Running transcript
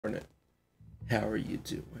Morning. How are you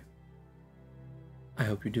doing? I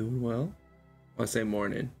hope you're doing well. I say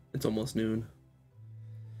morning. It's almost noon.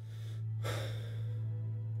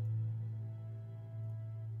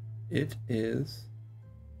 It is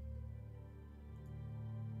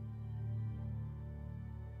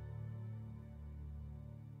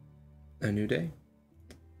a new day.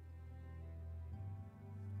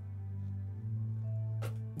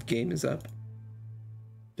 Game is up.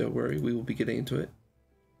 Don't worry, we will be getting into it.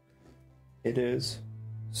 It is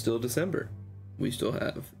still December. We still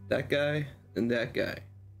have that guy and that guy.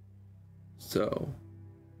 So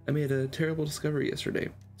I made a terrible discovery yesterday.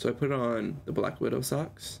 So I put on the Black Widow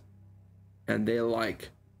socks and they like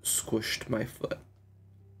squished my foot.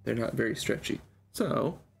 They're not very stretchy.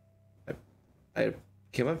 So I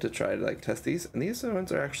came up to try to like test these, and these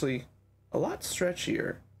ones are actually a lot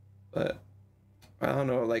stretchier, but I don't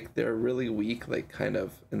know, like they're really weak, like kind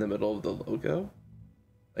of in the middle of the logo.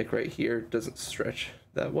 Like right here doesn't stretch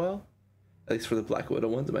that well. At least for the Black Widow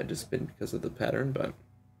ones, it might just been because of the pattern, but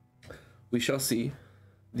we shall see.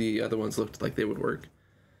 The other ones looked like they would work.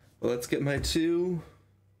 Well, let's get my two,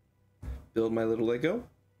 build my little Lego,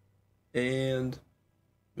 and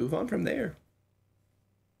move on from there.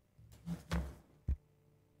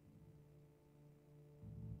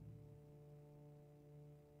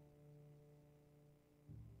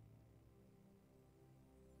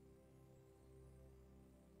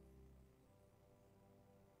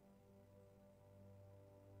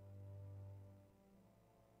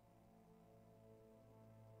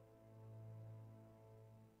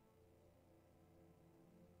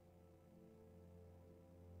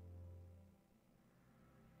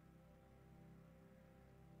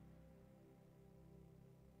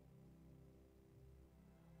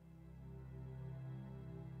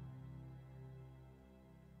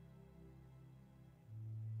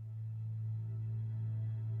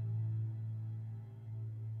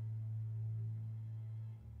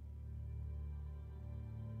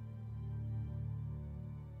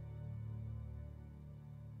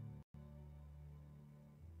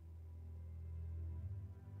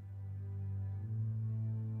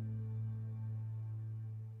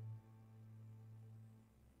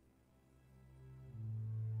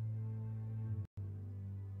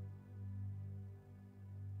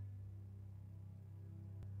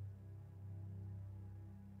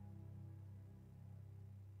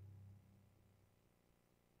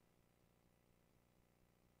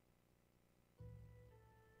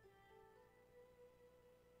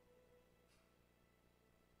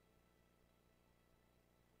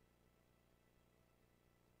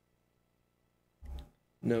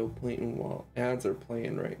 No playing while ads are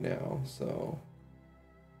playing right now, so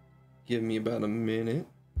give me about a minute.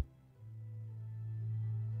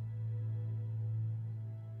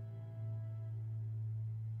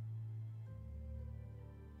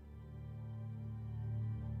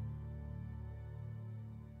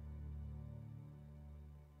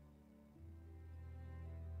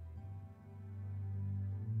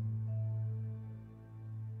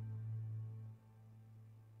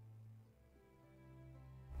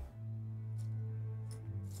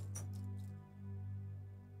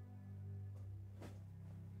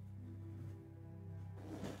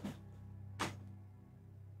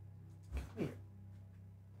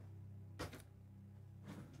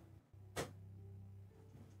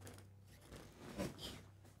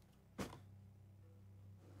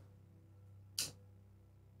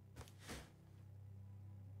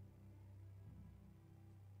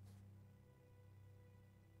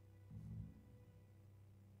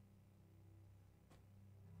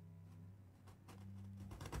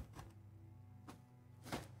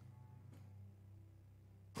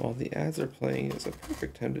 While the ads are playing is a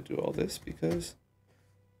perfect time to do all this because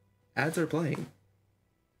ads are playing.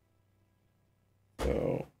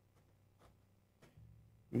 So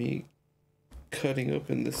me cutting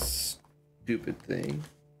open this stupid thing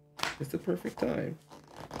is the perfect time.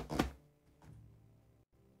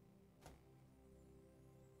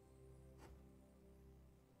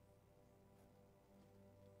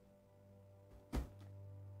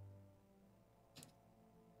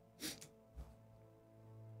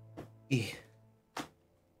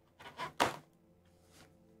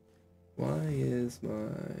 Why is my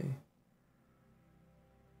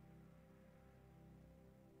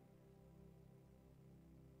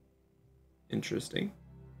interesting?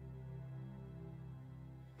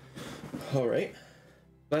 All right,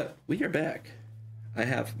 but we are back. I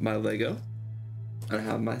have my Lego and I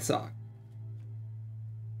have my sock.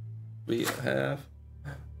 We have,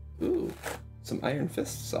 ooh, some Iron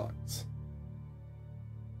Fist socks.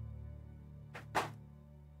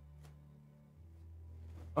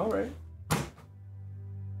 All right.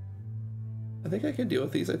 I think I can deal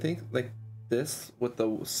with these. I think like this with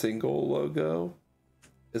the single logo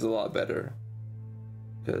is a lot better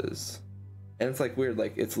because, and it's like weird.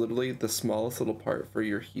 Like it's literally the smallest little part for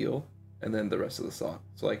your heel, and then the rest of the sock.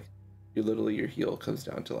 So like, you literally your heel comes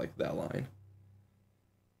down to like that line.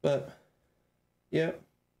 But yeah,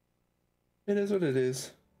 it is what it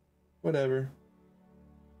is. Whatever.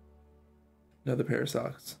 Another pair of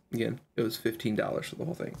socks. Again, it was $15 for the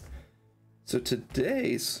whole thing. So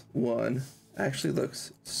today's one actually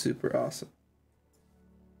looks super awesome.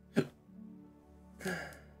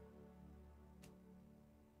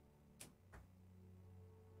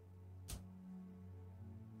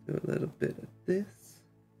 Do a little bit of this.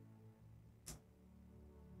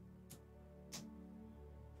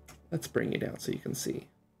 Let's bring it down so you can see.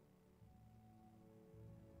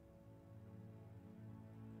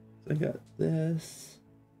 So I got this.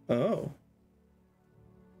 Oh.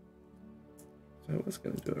 So I was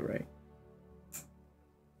going to do it right.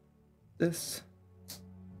 This.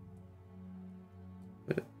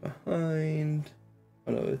 Put it behind.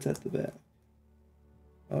 Oh no, it's at the back.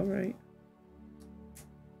 All right.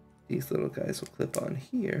 These little guys will clip on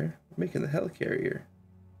here. We're making the helicarrier.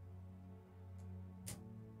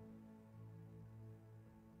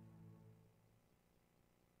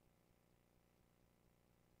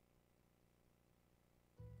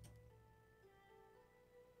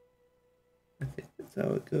 I think that's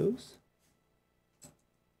how it goes.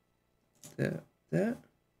 That.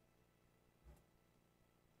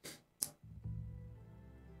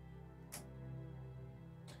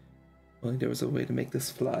 Well, if there was a way to make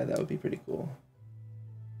this fly, that would be pretty cool.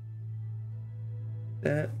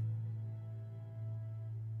 That.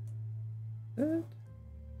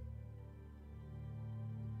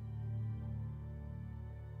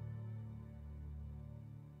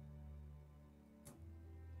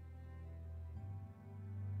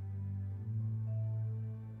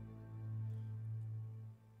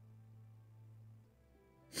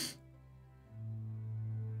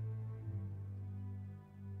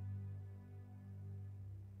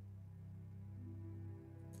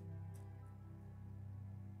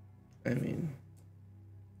 I mean,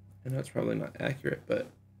 I know it's probably not accurate, but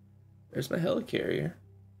there's my helicarrier.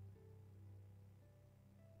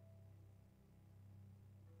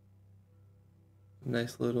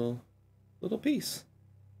 Nice little piece,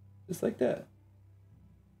 just like that.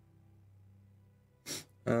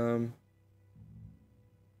 But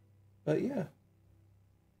yeah.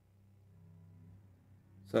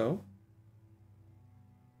 So,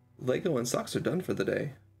 Lego and socks are done for the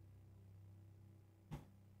day.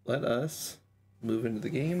 Let us move into the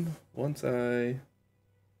game once I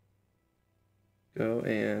go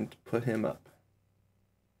and put him up.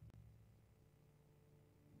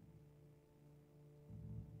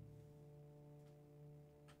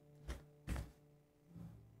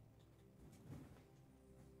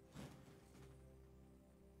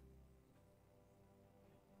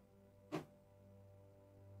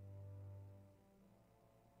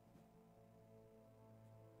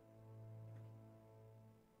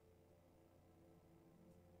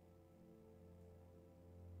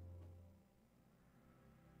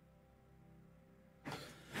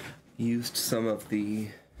 Used some of the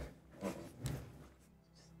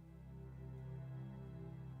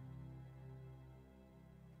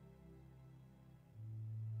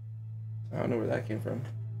I don't know where that came from.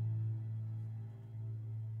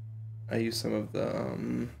 I used some of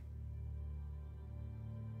the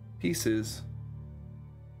pieces,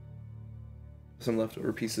 some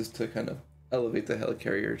leftover pieces to kind of elevate the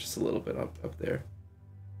helicarrier just a little bit up there.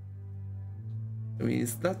 I mean,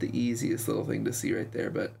 it's not the easiest little thing to see right there,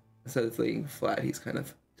 but instead of laying flat, he's kind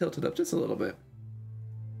of tilted up just a little bit.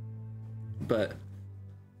 But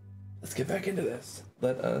let's get back into this.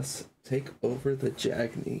 Let us take over the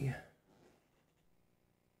Jagni.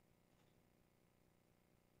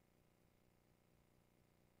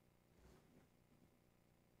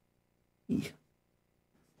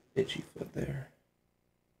 Itchy foot there.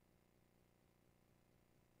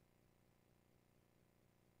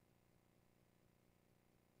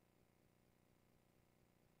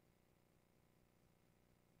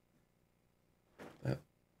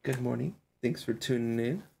 Good morning. Thanks for tuning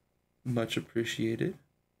in. Much appreciated.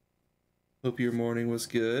 Hope your morning was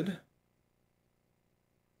good.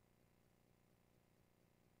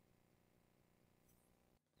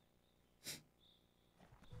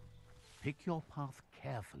 Pick your path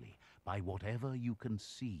carefully by whatever you can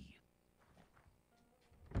see.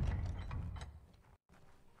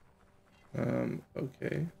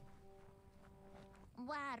 Okay.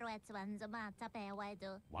 Waar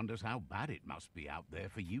Wonders how bad it must be out there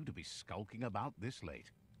for you to be skulking about this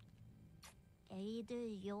late.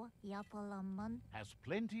 Has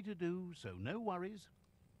plenty to do, so no worries.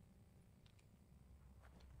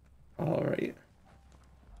 All right.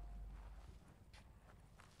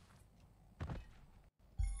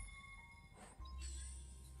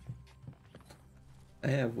 I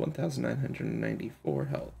have 1,994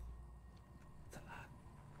 health. That's a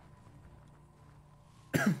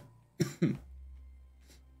lot.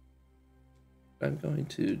 I'm going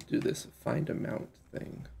to do this find a mount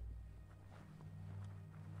thing.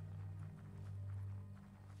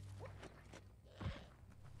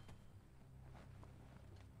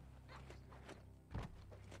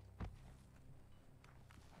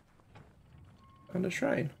 On a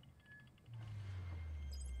shrine.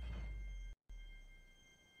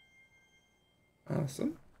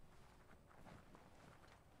 Awesome.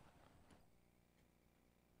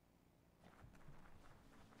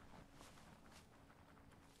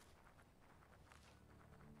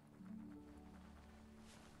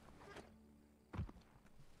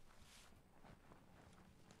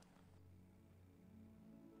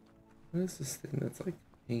 What is this thing that's like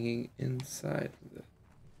hanging inside of it?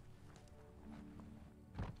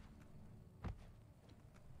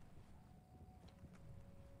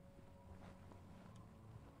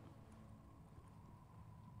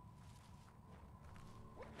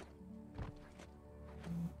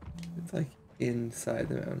 It's like inside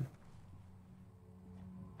the mountain.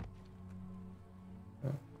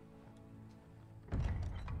 Oh.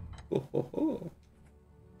 Ho, ho, ho.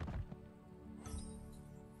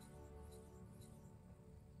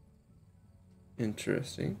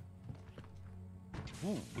 Interesting.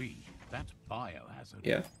 Ooh-wee, that's biohazard.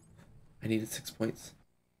 Yeah. I needed 6 points.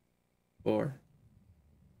 4.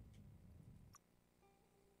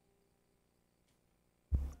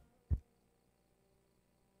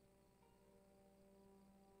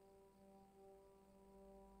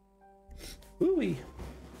 Ooh-wee.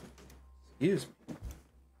 Excuse me.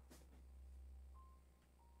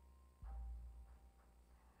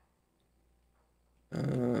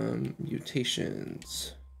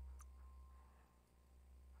 Mutations.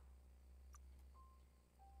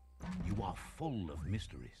 You are full of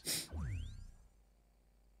mysteries.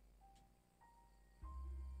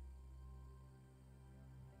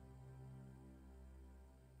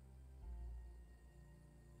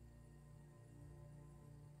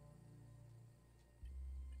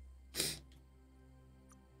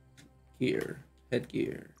 Gear.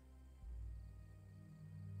 Headgear.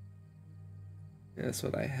 Yeah, that's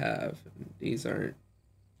what I have. These aren't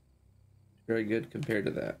very good compared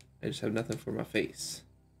to that. I just have nothing for my face.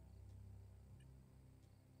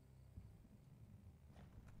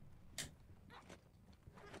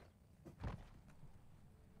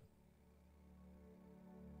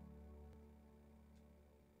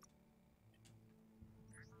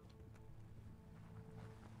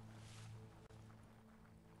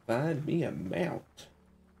 Find me a mount.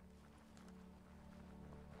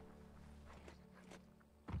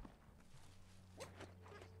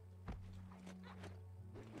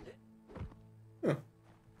 Huh.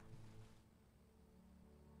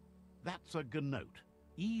 That's a gnote.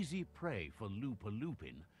 Easy prey for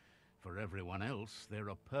Lupin. For everyone else, they're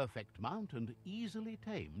a perfect mount and easily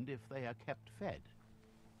tamed if they are kept fed.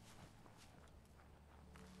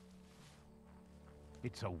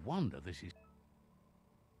 It's a wonder this is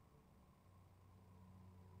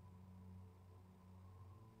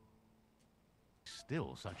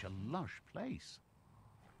still such a lush place.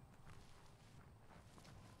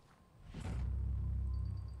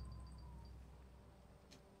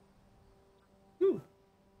 Ooh.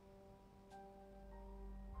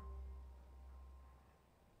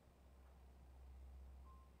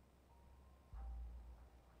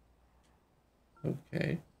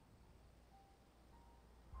 Okay.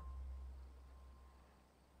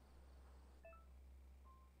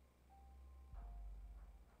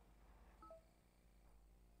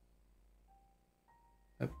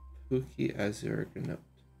 A Pookie Azure Note.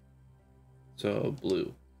 So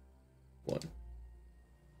blue one,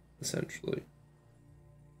 essentially.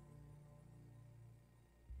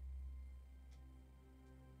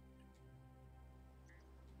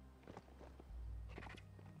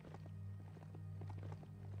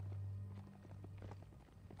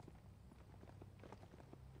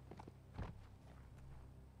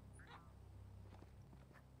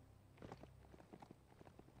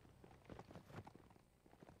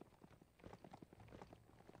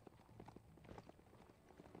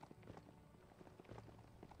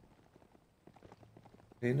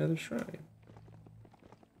 Another shrine.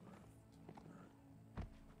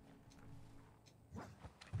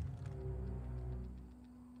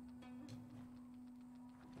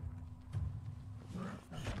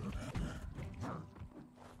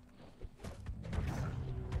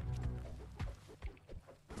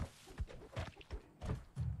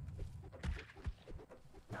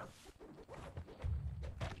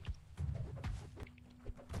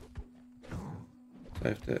 So I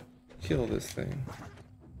have to kill this thing.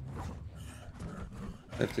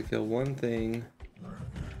 I have to kill one thing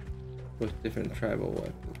with different tribal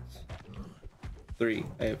weapons. 3.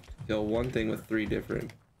 I have to kill one thing with 3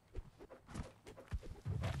 different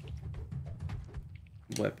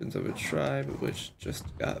weapons of a tribe, which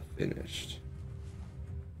just got finished.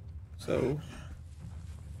 So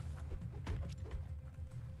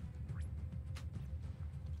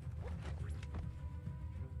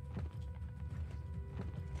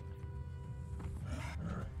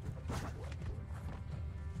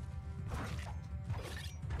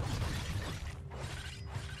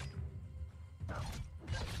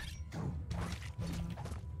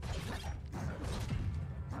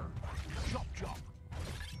Chop chop.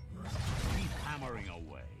 Keep hammering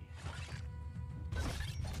away.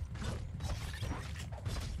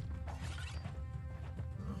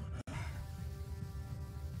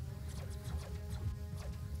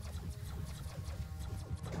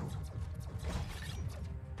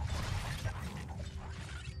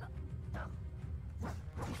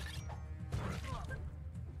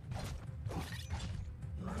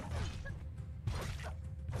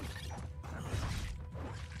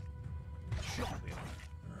 Chop it.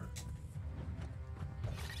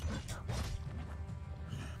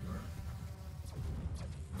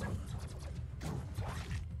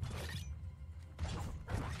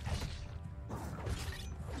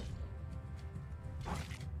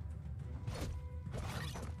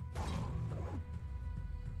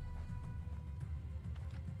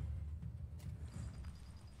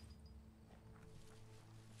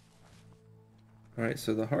 alright,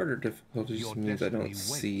 so the harder difficulty Your just means I destiny don't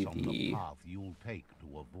see waits on the the path you'll take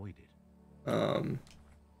to avoid it.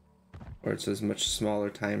 where it says much smaller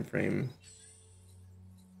time frame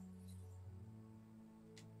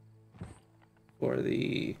for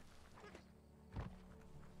the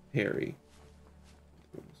parry.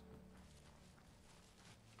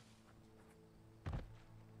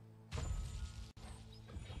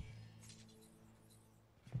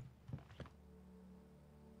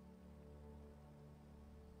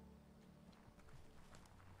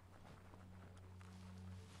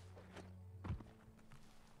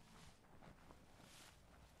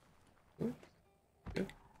 Good.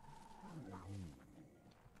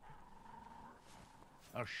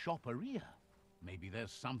 A shopperia. Maybe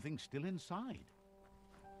there's something still inside.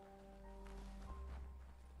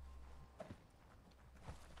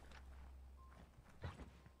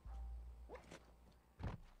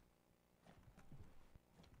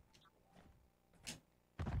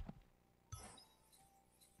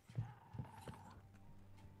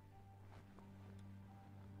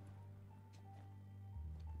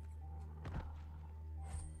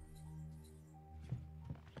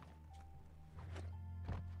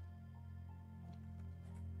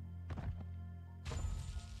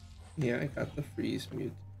 Yeah, I got the freeze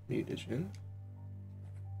mutagen.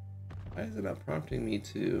 Why is it not prompting me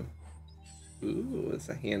to... Ooh, it's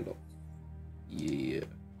a handle. Yeah.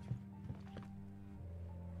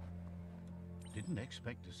 Didn't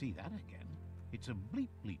expect to see that again. It's a bleep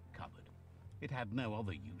bleep cupboard. It had no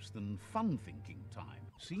other use than fun thinking time.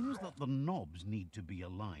 Seems that the knobs need to be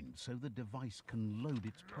aligned so the device can load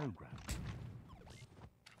its program.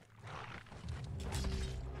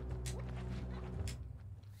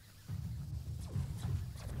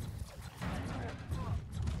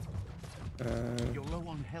 You're low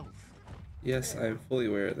on health. Yes, I'm fully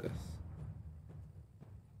aware of this.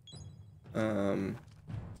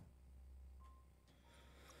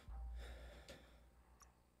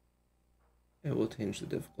 It will change the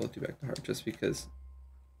difficulty back to hard just because,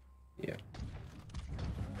 yeah.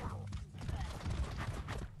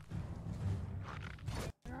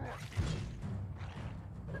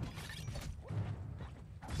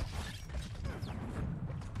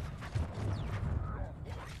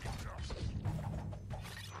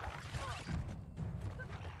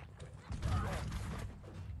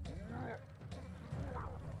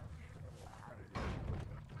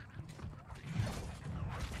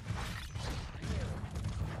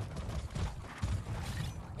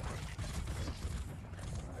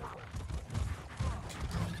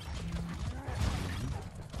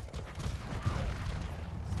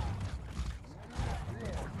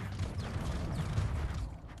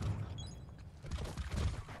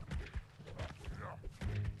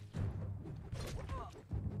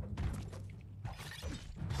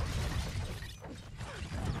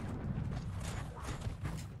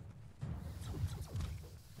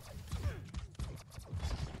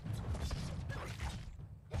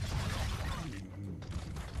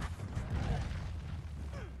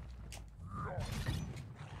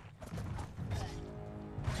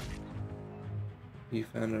 You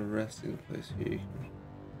found a resting place here.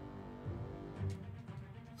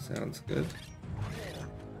 Sounds good.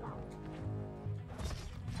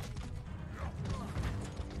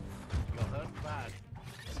 You're hurt bad.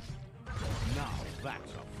 Now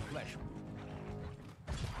that's a flesh wound.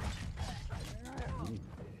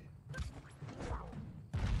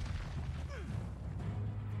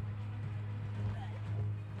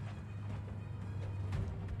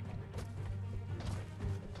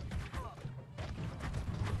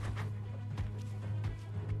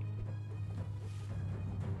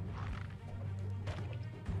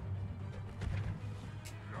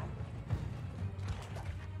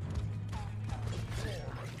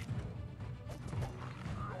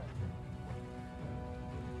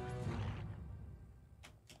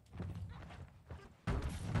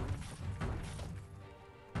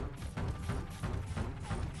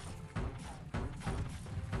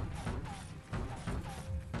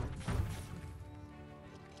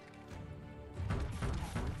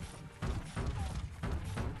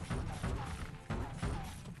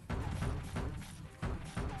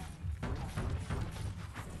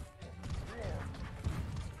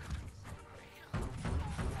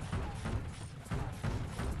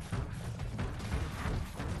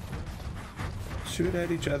 Shoot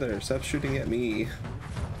at each other. Stop shooting at me.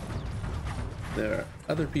 There are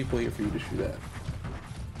other people here for you to shoot at.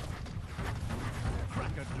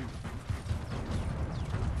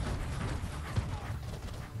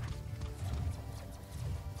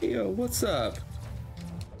 Yo, what's up?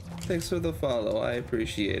 Thanks for the follow. I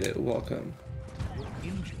appreciate it. Welcome.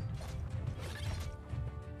 You're injured.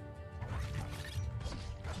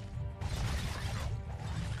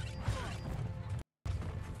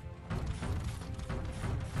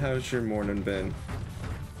 How's your morning been?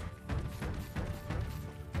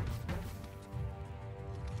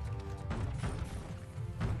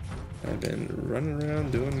 I've been running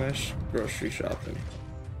around doing my grocery shopping.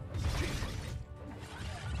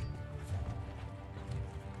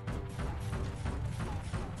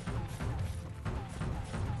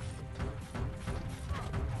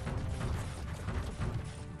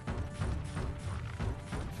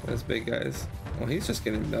 Those big guys. Well, he's just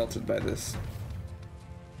getting melted by this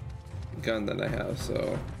gun that I have,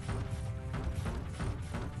 so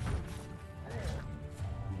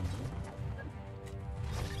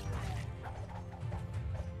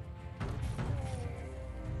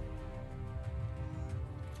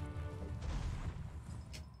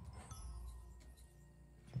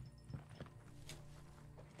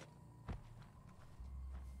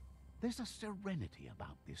There's a serenity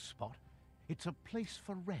about this spot. It's a place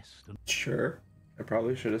for rest and sure. I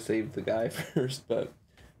probably should have saved the guy first, but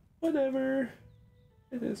whatever.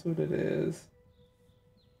 It is what it is.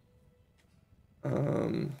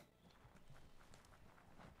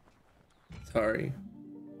 Sorry.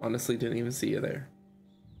 Honestly, didn't even see you there.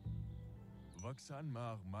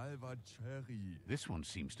 this one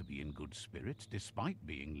seems to be in good spirits despite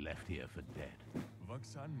being left here for dead.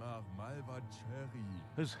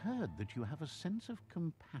 Has heard that you have a sense of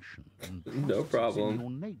compassion and No trusts problem. in your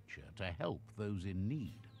nature to help those in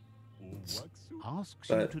need. Asks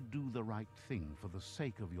But- you to do the right thing for the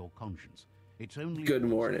sake of your conscience. It's only Good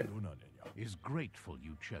morning. is grateful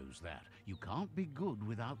you chose that. You can't be good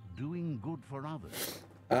without doing good for others.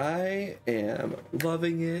 I am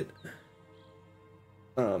loving it.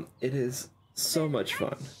 It is so much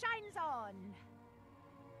fun. Shines on.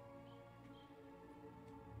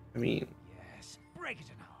 I mean, Yes, break it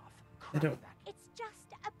in half. I Crack don't- that. It's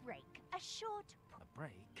just a break, a short. A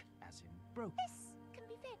break, as in broke. This can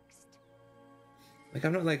be fixed. like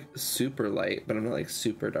I'm not like super light, but I'm not like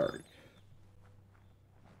super dark.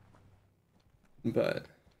 But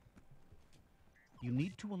You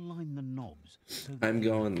need to align the knobs so that I'm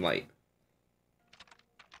going light.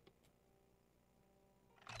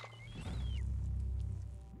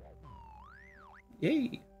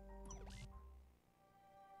 Yay!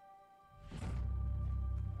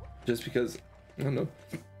 Just because, I don't know,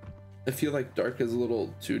 I feel like dark is a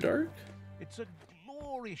little too dark. it's a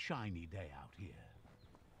glorious shiny day out here.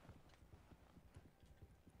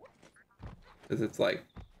 Because it's like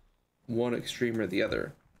one extreme or the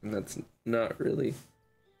other, and that's not really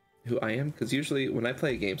who I am. Because usually when I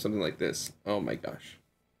play a game something like this, oh my gosh,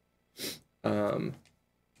 when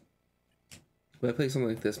I play something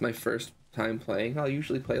like this, my first time playing, I'll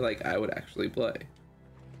usually play like I would actually play,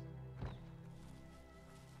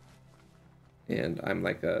 and I'm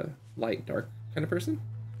like a light dark kind of person.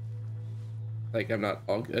 Like I'm not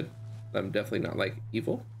all good, I'm definitely not like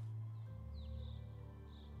evil.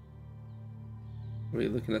 Are you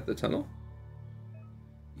looking at the tunnel?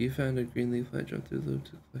 You found a green leaf. I jumped through the loop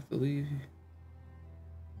to collect the leaf.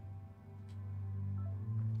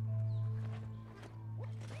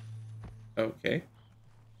 Okay.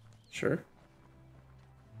 Sure.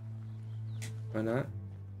 Why not?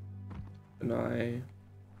 And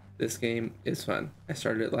this game is fun. I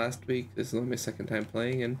started it last week. This is only my second time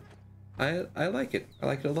playing, and I like it. I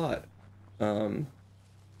like it a lot. Um,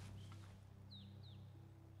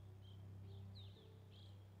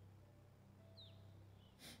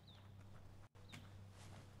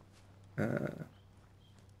 uh,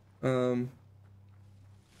 um,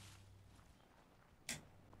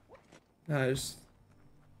 I just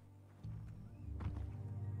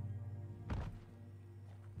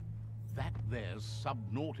That there's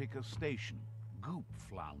Subnautica Station. Goop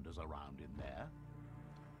flounders around in there.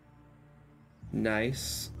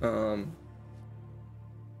 nice.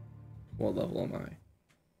 What level am I?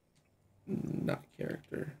 Not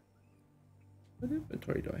character. What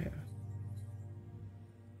inventory do I have?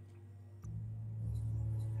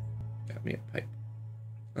 Got me a pipe.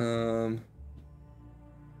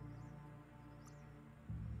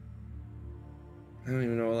 I don't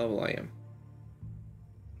even know what level I am.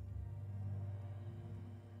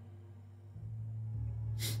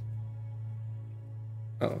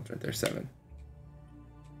 Oh, it's right there, 7.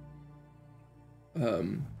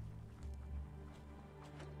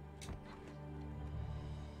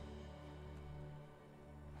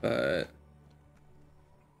 But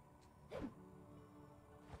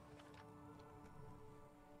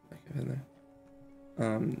in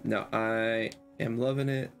there. No, I am loving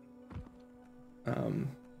it.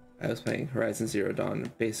 I was playing Horizon Zero Dawn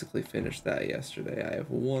and basically finished that yesterday. I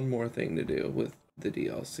have one more thing to do with the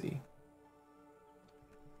DLC.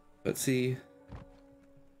 But see,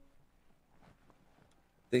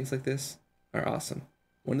 things like this are awesome.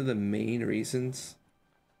 One of the main reasons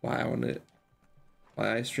why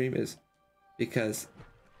I stream is because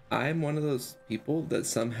I'm one of those people that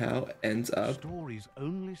somehow ends up Stories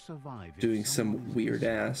only survive if doing someone some is weird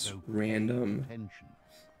listening, ass so pay random, attention.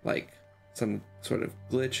 like some sort of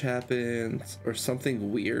glitch happens or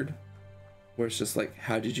something weird where it's just like,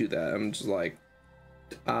 how did you do that? I'm just like,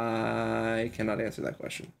 I cannot answer that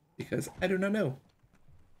question because I do not know.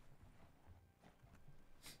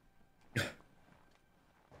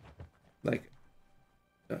 Like,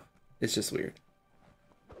 it's just weird.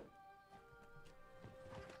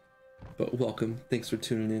 But welcome. Thanks for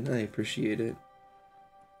tuning in. I appreciate it.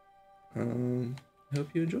 I hope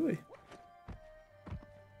you enjoy.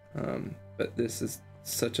 But this is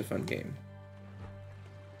such a fun game.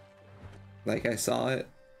 Like, I saw it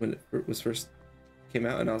when it was first came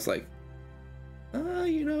out and I was like,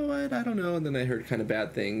 you know what? I don't know. And then I heard kind of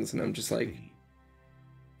bad things and I'm just like,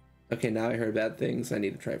 okay, now I heard bad things. I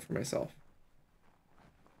need to try it for myself.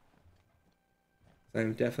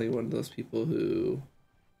 I'm definitely one of those people who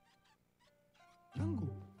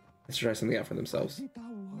has to try something out for themselves.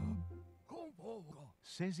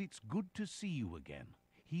 Says it's good to see you again.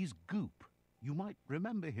 He's Goop. You might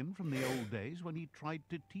remember him from the old days when he tried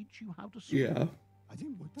to teach you how to swim. Yeah,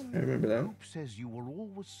 I remember that. Goop says you were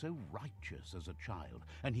always so righteous as a child,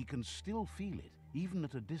 and he can still feel it, even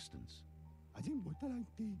at a distance.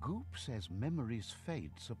 Goop says memories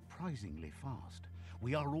fade surprisingly fast.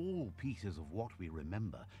 We are all pieces of what we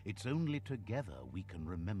remember. It's only together we can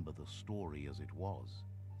remember the story as it was.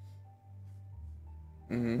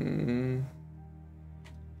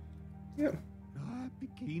 Yeah.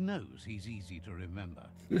 He knows he's easy to remember.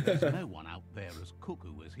 There's no one out there as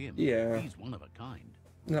cuckoo as him. Yeah. He's one of a kind.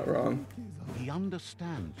 Not wrong. He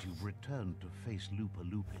understands you've returned to face Lupa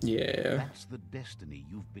Lupin. Yeah. That's the destiny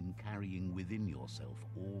you've been carrying within yourself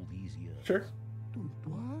all these years. Sure.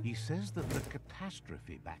 He says that the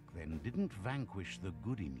catastrophe back then didn't vanquish the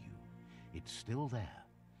good in you. It's still there,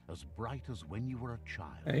 as bright as when you were a child.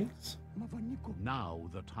 Thanks. Now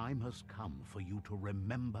the time has come for you to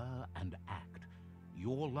remember and act.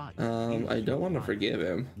 Your life I is don't your want to life, forgive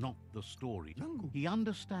him. not the story. He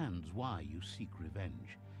understands why you seek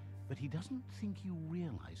revenge, but he doesn't think you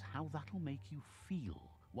realize how that'll make you feel.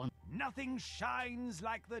 Nothing shines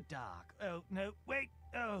like the dark. Oh, no, wait.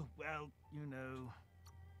 Oh, well, you know.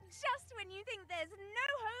 Just when you think there's no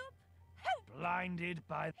hope, hope Blinded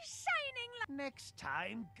by shining like... next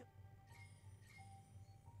time.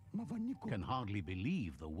 Can hardly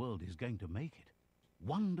believe the world is going to make it.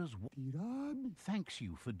 Wonders what... Thanks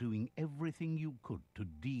you for doing everything you could to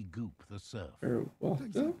de-goop the surf.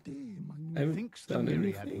 Welcome. I haven't Thinks the done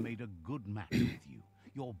Myriad anything. made a good match with you.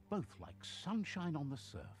 You're both like sunshine on the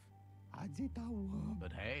surf.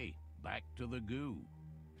 But hey, back to the goo.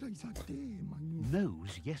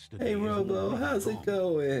 Knows yesterday Hey is Robo, already how's it gone.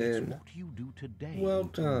 going? It's what you do today and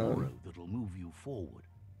Welcome. tomorrow that'll move you forward.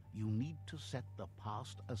 You need to set the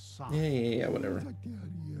past aside. Yeah, whatever.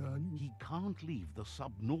 He can't leave the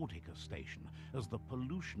Subnautica station, as the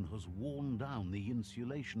pollution has worn down the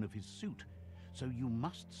insulation of his suit. So you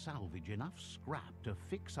must salvage enough scrap to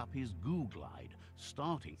fix up his goo glide,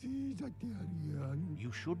 starting.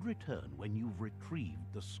 You should return when you've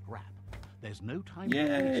retrieved the scrap. There's no time to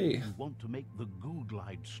waste if you want to make the goo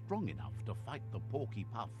glide strong enough to fight the Porky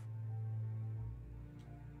Puff.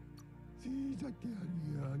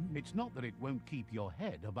 It's not that it won't keep your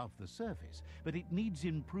head above the surface, but it needs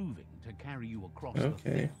improving to carry you across the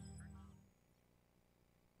Okay.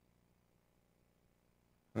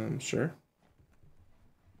 Sure.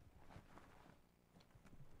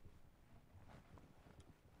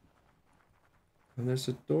 And there's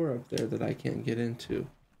a door up there that I can't get into.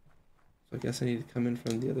 So I guess I need to come in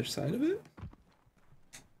from the other side of it?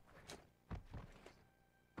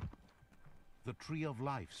 The Tree of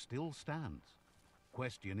Life still stands.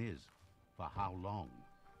 Question is, for how long?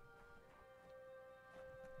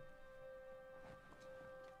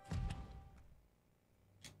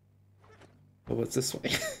 Oh, what's this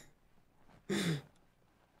way?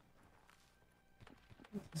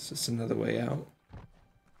 It's just another way out.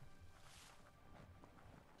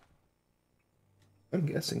 I'm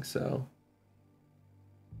guessing so.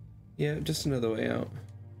 Yeah, just another way out.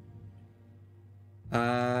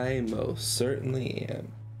 I most certainly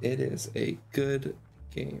am. It is a good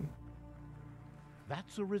game.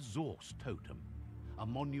 That's a resource totem, a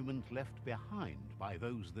monument left behind by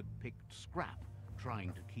those that picked scrap,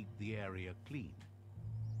 trying to keep the area clean.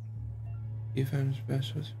 You found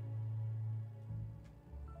specials.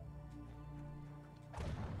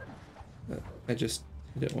 I just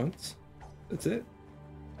hit it once. That's it.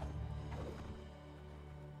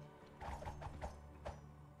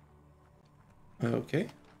 Okay.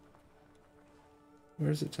 Where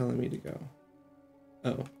is it telling me to go?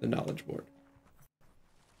 Oh, the knowledge board.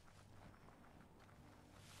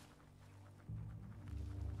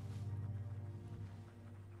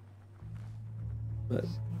 But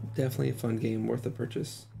definitely a fun game, worth the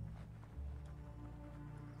purchase.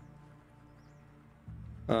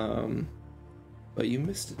 But you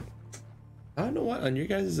missed it. I don't know what, on your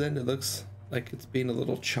guys' end it looks like it's being a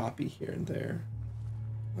little choppy here and there.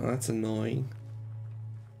 Well, that's annoying.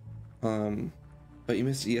 But you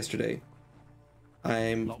missed it yesterday.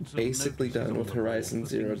 I'm basically done with Horizon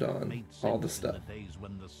Zero Dawn, all the stuff. In the days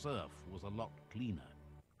when the surf was a lot cleaner.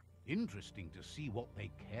 Interesting to see what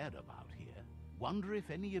they cared about here. Wonder if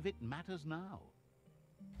any of it matters now.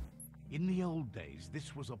 In the old days,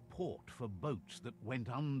 this was a port for boats that went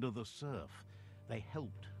under the surf. They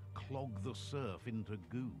helped clog the surf into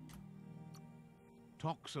goo.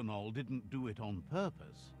 Toxanol didn't do it on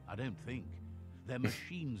purpose, I don't think. Their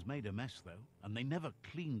machines made a mess, though, and they never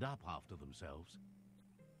cleaned up after themselves.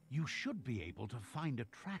 You should be able to find a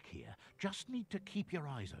track here. Just need to keep your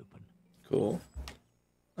eyes open. Cool.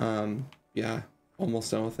 Yeah, almost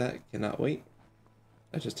done with that. Cannot wait.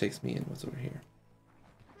 That just takes me in. What's over here?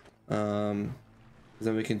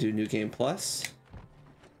 Then we can do New Game Plus.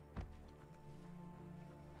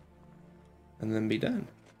 And then be done.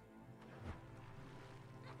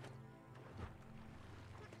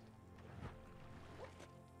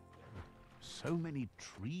 So many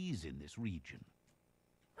trees in this region.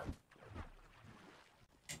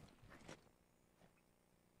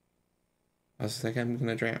 I was like, I'm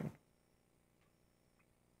gonna drown.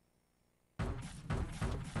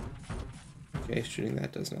 Okay, shooting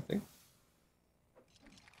that does nothing.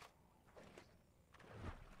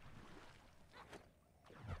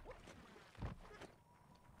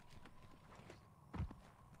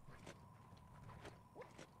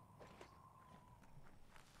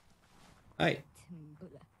 Hi.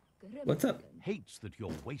 What's up? Hates that you're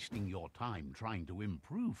wasting your time trying to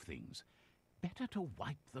improve things. Better to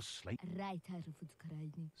wipe the slate.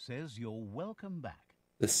 Says you're welcome back.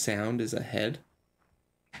 The sound is ahead.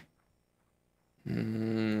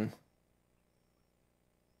 The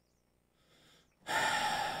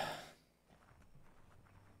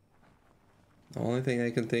only thing I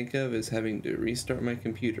can think of is having to restart my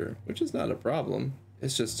computer, which is not a problem.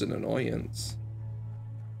 It's just an annoyance.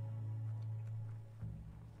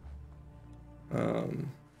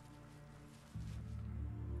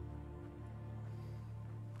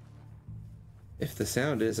 If the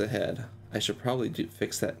sound is ahead, I should probably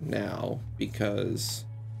fix that now because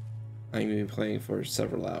I'm going to be playing for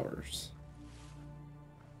several hours.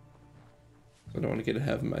 So I don't want to get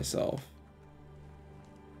ahead of myself.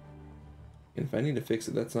 And if I need to fix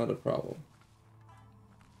it, that's not a problem.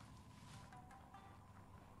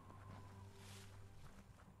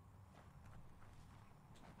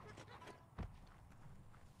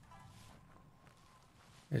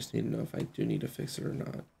 I just need to know if I do need to fix it or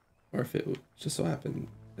not. Or if it just so happened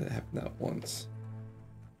that it happened that once.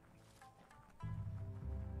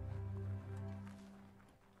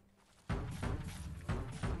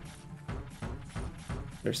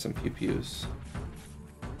 There's some pew-pews.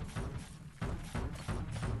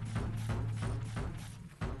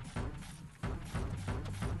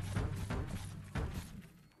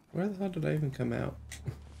 Where the hell did I even come out?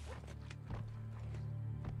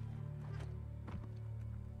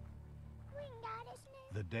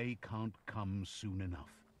 The day can't come soon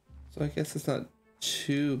enough. So I guess it's not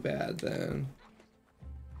too bad then.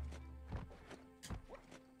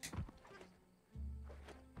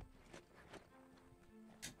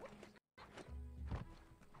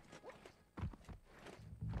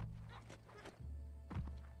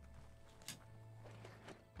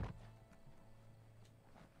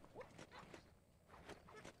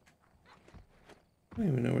 I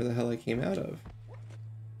don't even know where the hell I came out of.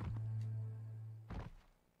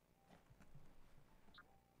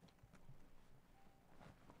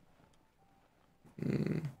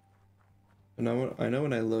 And I know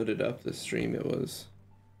when I loaded up the stream, it was...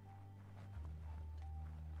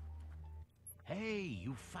 Hey,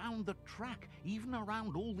 you found the track, even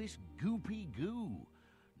around all this goopy goo.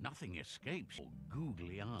 Nothing escapes your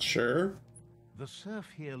googly eyes. Sure. The surf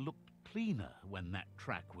here looked cleaner when that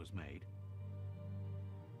track was made.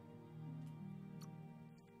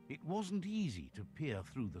 It wasn't easy to peer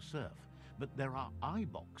through the surf, but there are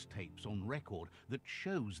iBox tapes on record that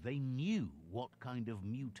shows they knew what kind of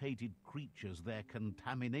mutated creatures their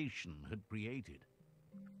contamination had created.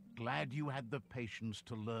 Glad you had the patience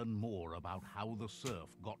to learn more about how the surf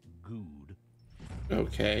got gooed.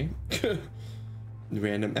 Okay.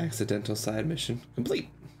 Random accidental side mission complete.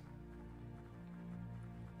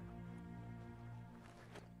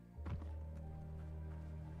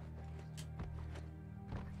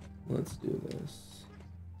 Let's do this.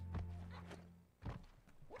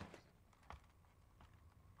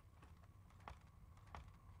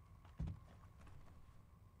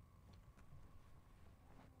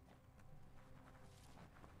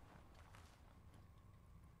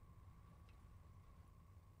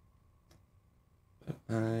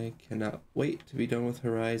 I cannot wait to be done with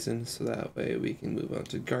Horizon, so that way we can move on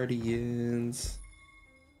to Guardians.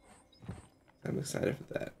 I'm excited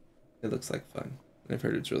for that. It looks like fun. I've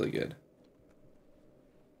heard it's really good.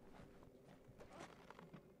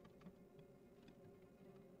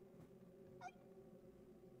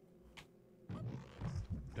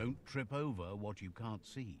 Don't trip over what you can't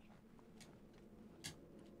see.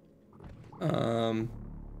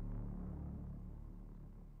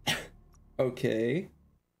 Okay.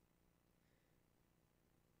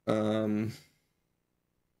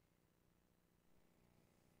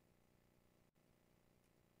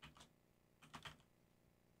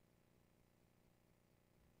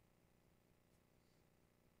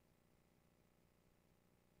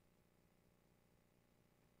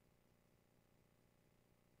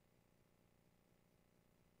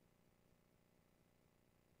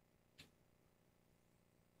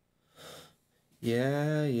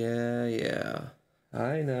 Yeah.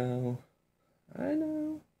 I know.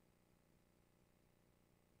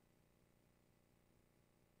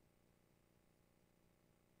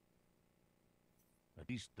 At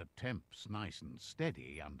least the temp's nice and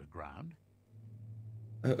steady underground.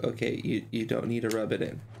 Okay, you don't need to rub it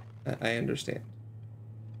in. I understand.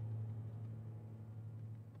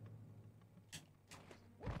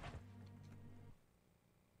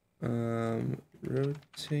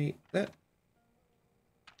 Rotate that.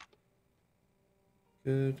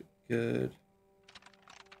 Good.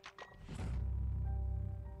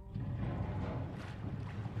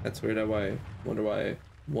 That's weird. I wonder why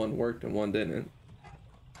one worked and one didn't.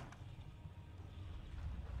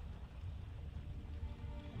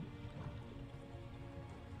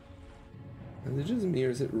 Is it just me or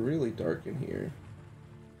is it really dark in here?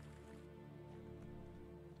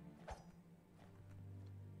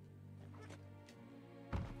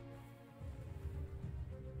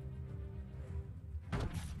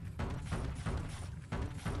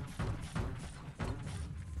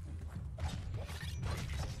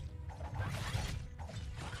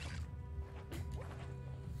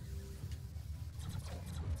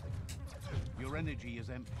 Your energy is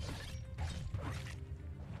empty.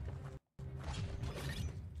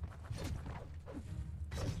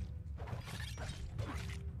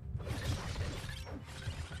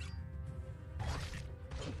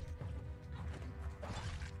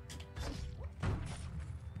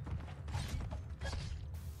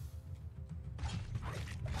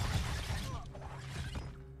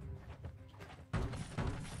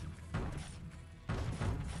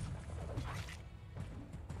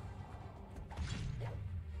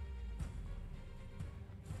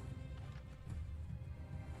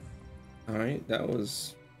 Alright, that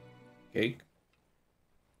was cake.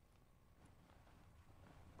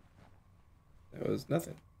 That was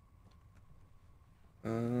nothing.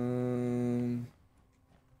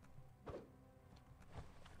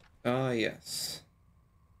 Ah, yes.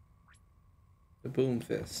 The boom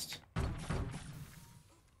fist.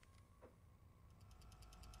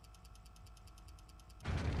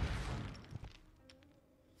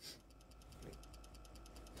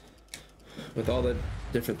 With all the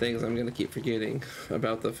different things, I'm gonna keep forgetting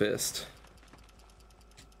about the fist.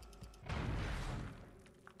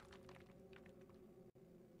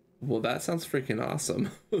 Well, that sounds freaking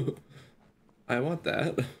awesome. I want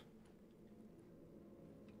that.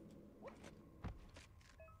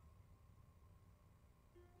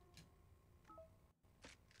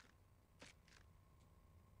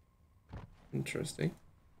 Interesting.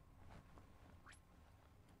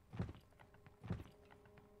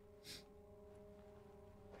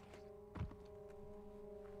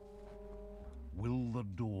 Will the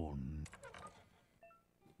dawn?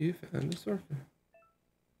 You found a sword.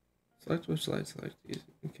 Select which light select these.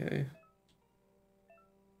 Okay.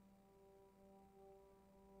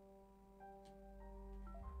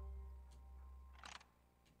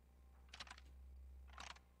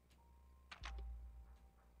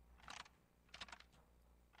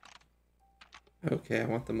 Okay, I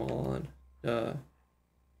want them all on. So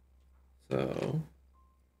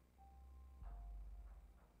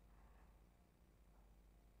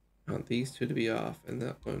I want these two to be off and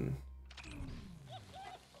that one.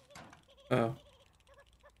 Oh.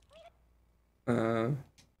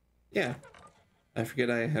 Yeah. I forget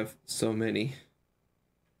I have so many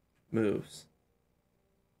moves.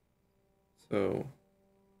 So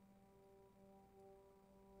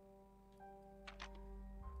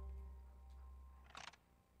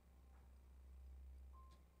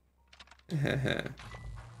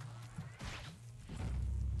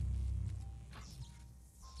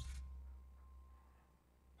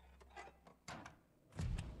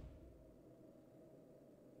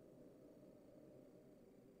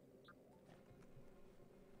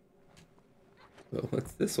well,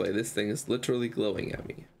 what's this way? This thing is literally glowing at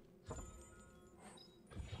me.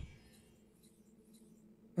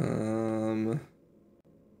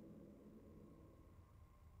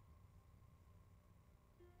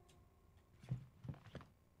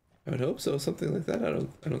 I would hope so. Something like that.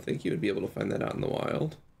 I don't think you would be able to find that out in the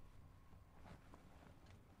wild.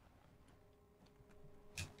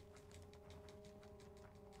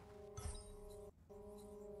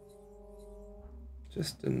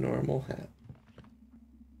 Just a normal hat.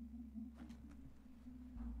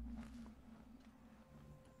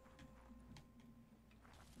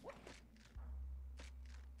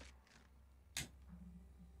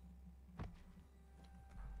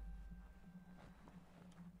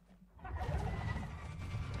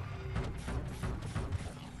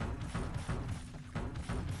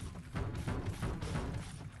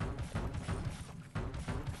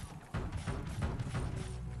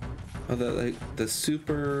 Oh, the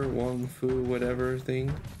super Wong Fu whatever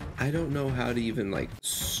thing. I don't know how to even like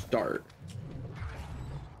start.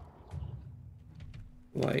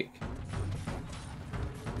 Like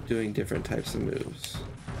doing different types of moves.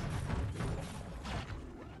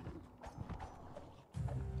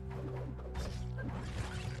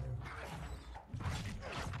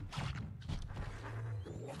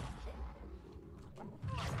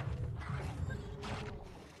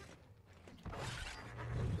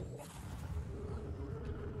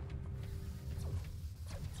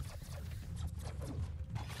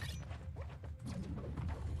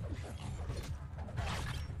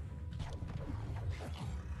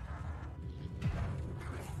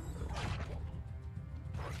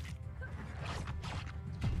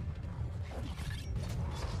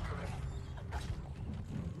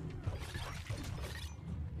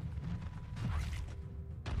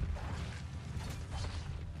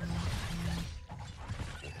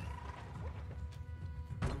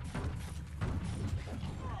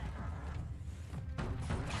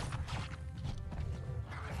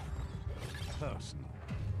 Personal.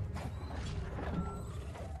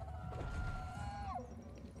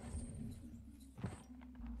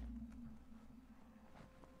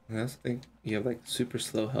 And I also think you have like super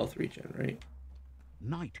slow health regen, right?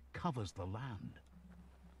 Night covers the land.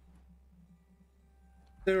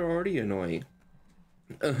 They're already annoying.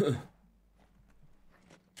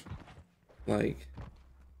 Like,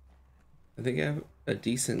 I think I have a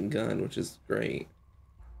decent gun, which is great.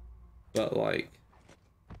 But like,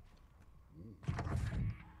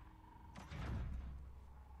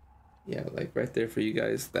 yeah, like right there for you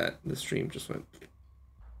guys, that the stream just went.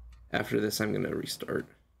 After this, I'm gonna restart.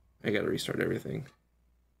 I gotta restart everything.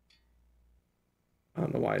 I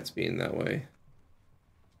don't know why it's being that way.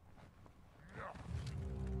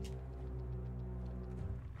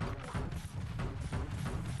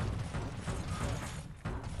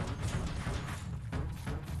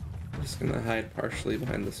 I'm just gonna hide partially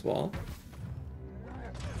behind this wall.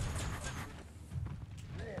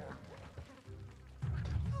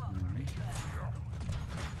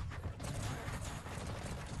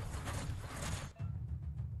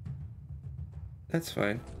 That's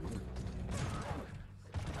fine.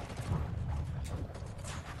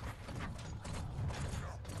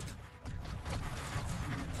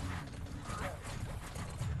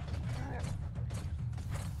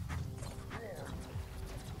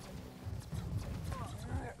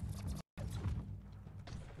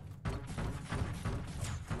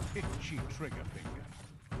 Itchy trigger finger.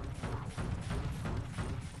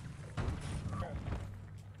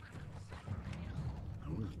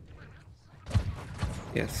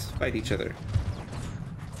 Yes, fight each other.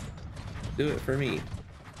 Do it for me.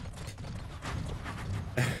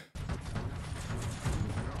 I'll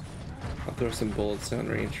throw some bullets down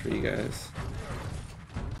range for you guys.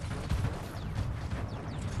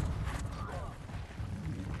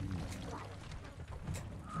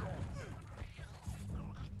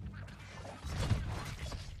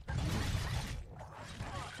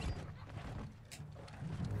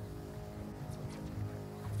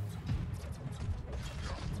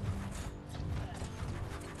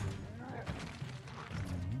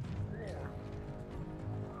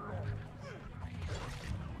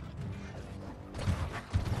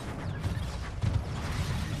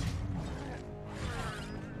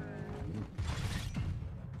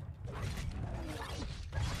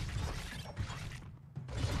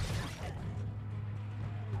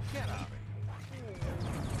 Get out of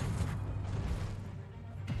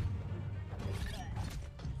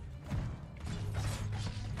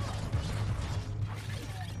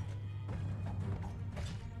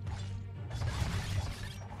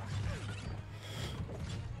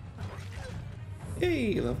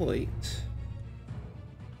Hey, level 8.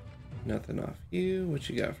 Nothing off you. What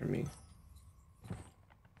you got for me?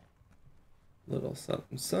 Little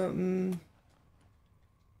something something.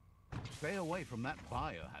 Stay away from that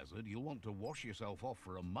biohazard. You'll want to wash yourself off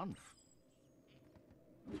for a month.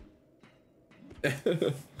 I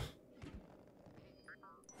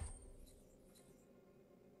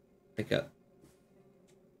got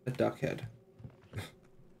a duck head.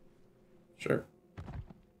 Sure.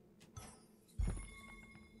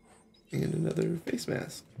 And another face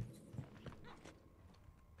mask.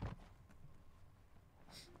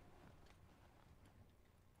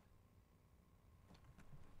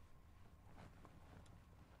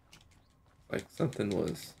 Like something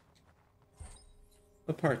was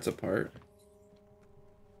the parts apart.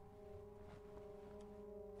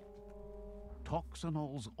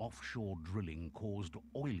 Toxanol's offshore drilling caused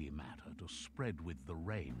oily matter to spread with the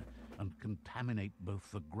rain and contaminate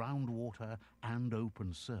both the groundwater and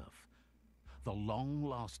open surf. The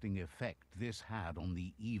long-lasting effect this had on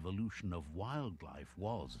the evolution of wildlife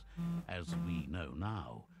was, as we know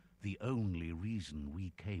now, the only reason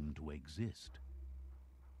we came to exist.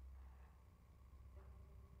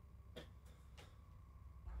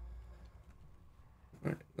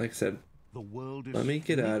 All right, like I said, The world is let me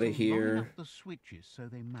get out of lining here. up the switches so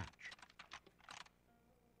they match.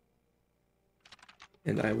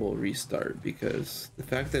 And I will restart because the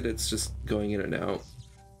fact that it's just going in and out,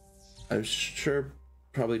 I'm sure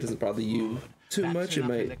probably doesn't bother you too That's much. It enough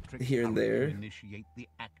might electric here and current to there, initiate the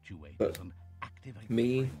actuators but and activate the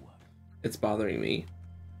me, framework. it's bothering me.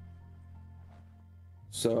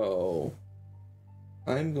 So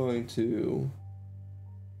I'm going to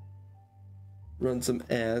run some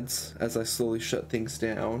ads as I slowly shut things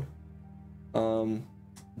down.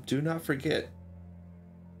 Do not forget,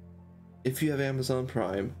 if you have Amazon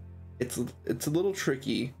Prime, it's a little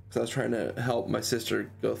tricky because I was trying to help my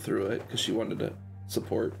sister go through it because she wanted to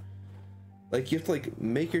support. Like, you have to like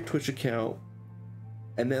make your Twitch account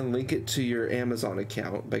and then link it to your Amazon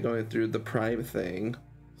account by going through the Prime thing.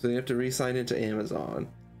 So you have to re-sign into Amazon,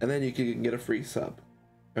 and then you can get a free sub.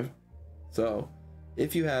 So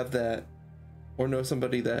if you have that, or know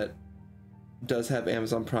somebody that does have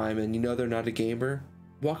Amazon Prime and you know they're not a gamer,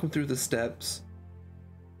 walk them through the steps.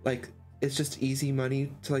 Like, it's just easy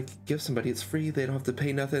money to like give somebody. It's free. They don't have to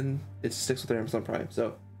pay nothing. It sticks with their Amazon Prime.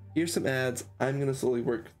 So here's some ads. I'm gonna slowly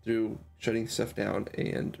work through shutting stuff down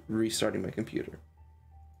and restarting my computer.